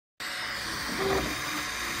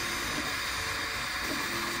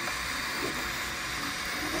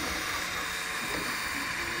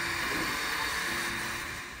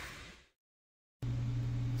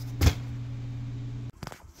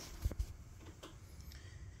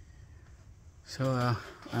So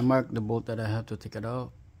I marked the bolt that I have to take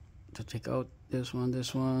out. This one,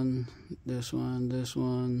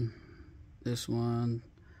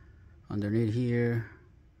 underneath here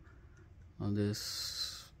on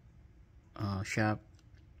this shaft,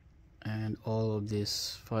 and all of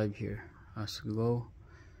this 5 here has to go,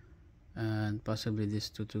 and possibly this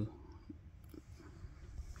two too.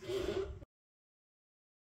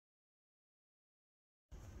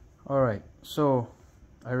 Alright, so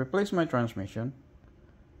I replaced my transmission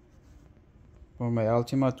for my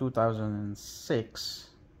Altima 2006,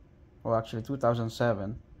 or actually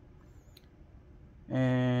 2007,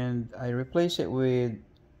 and I replaced it with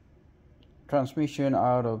transmission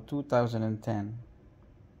out of 2010.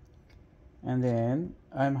 And then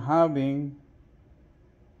I'm having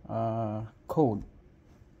code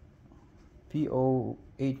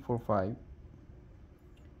P0845,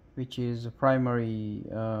 which is a primary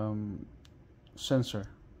sensor,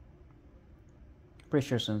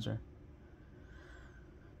 pressure sensor.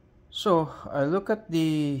 So I look at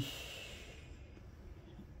this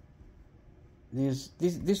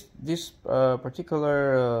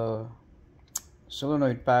particular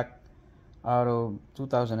solenoid pack out of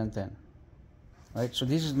 2010, right? So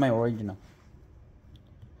this is my original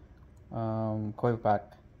coil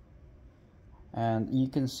pack, and you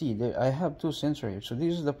can see that I have 2 sensors here. So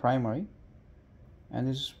this is the primary, and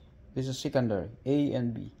this is secondary, A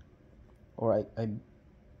and B, or I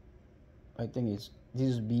think this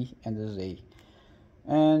is B and this is A,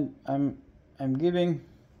 and I'm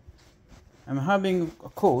having a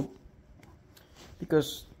code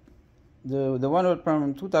because the one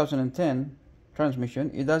from 2010 transmission,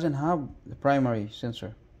 it doesn't have the primary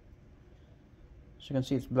sensor. So you can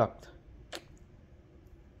see it's blocked.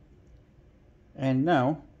 And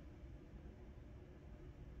now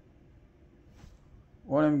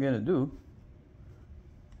what I'm gonna do,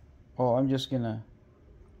 I'm just gonna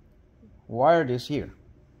wire this here,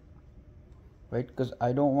 right? Because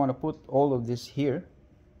I don't want to put all of this here,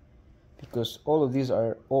 because all of these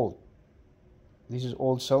are old. This is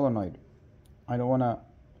old solenoid. I don't want to,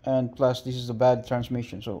 and plus this is a bad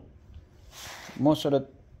transmission, so most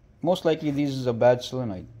likely this is a bad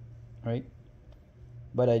solenoid, right?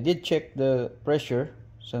 But I did check the pressure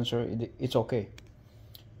sensor, it's okay.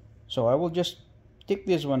 So I will just take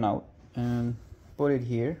this one out and put it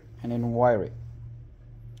here and then wire it,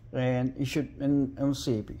 and it should, and we'll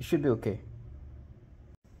see, it should be okay.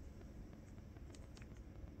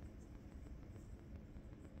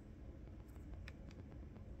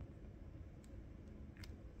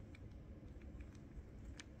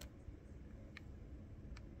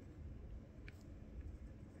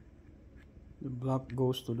 The black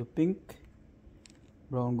goes to the pink,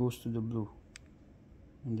 brown goes to the blue,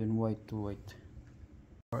 and then white to white.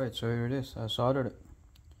 Alright, so here it is. I soldered it.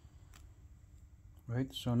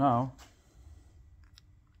 Right, so now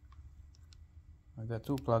I got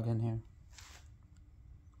 2 plugs in here.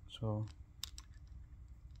 So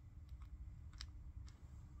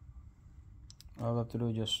all I have to do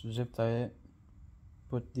is just zip tie it,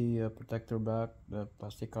 put the protector back, the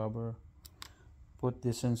plastic cover, put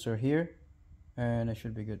the sensor here, and it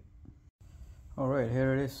should be good. Alright,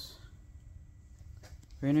 here it is,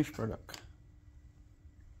 finished product.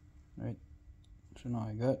 Right, so now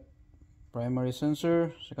I got primary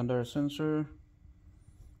sensor, secondary sensor,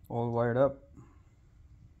 all wired up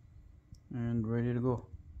and ready to go.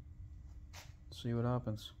 See what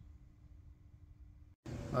happens.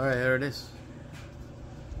 Alright, here it is.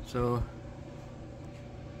 So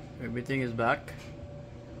everything is back,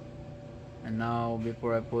 and now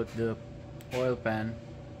before I put the oil pan,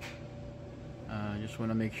 I just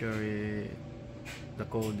want to make sure the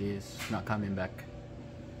code is not coming back.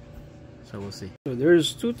 So we'll see. So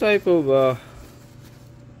there's 2 type of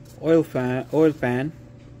oil pan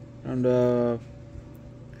from the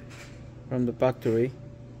factory.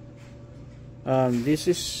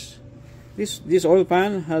 This oil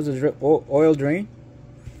pan has a oil drain,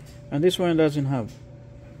 and this one doesn't have.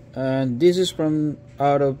 And this is from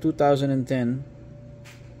out of 2010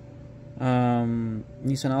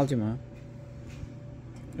 Nissan Altima,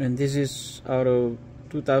 and this is out of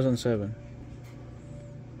 2007.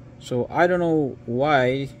 So I don't know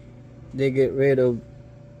why they get rid of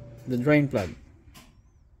the drain plug.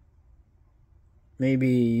 Maybe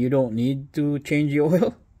you don't need to change the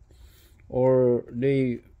oil, or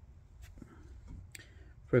they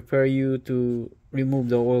prepare you to remove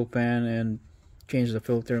the oil pan and change the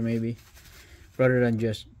filter, maybe, rather than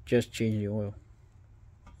just change the oil.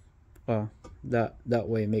 Well, that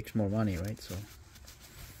way it makes more money, right? So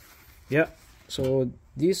yeah, so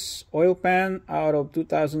this oil pan out of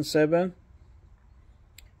 2007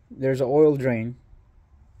 there's an oil drain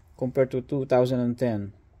compared to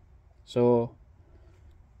 2010. So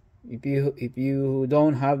if you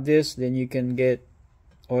don't have this, then you can get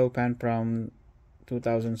oil pan from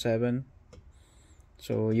 2007.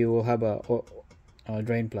 So you will have a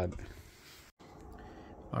drain plug.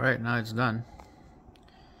 Alright, now it's done.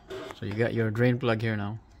 So you got your drain plug here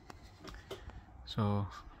now. So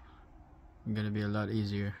it's gonna be a lot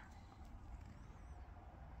easier.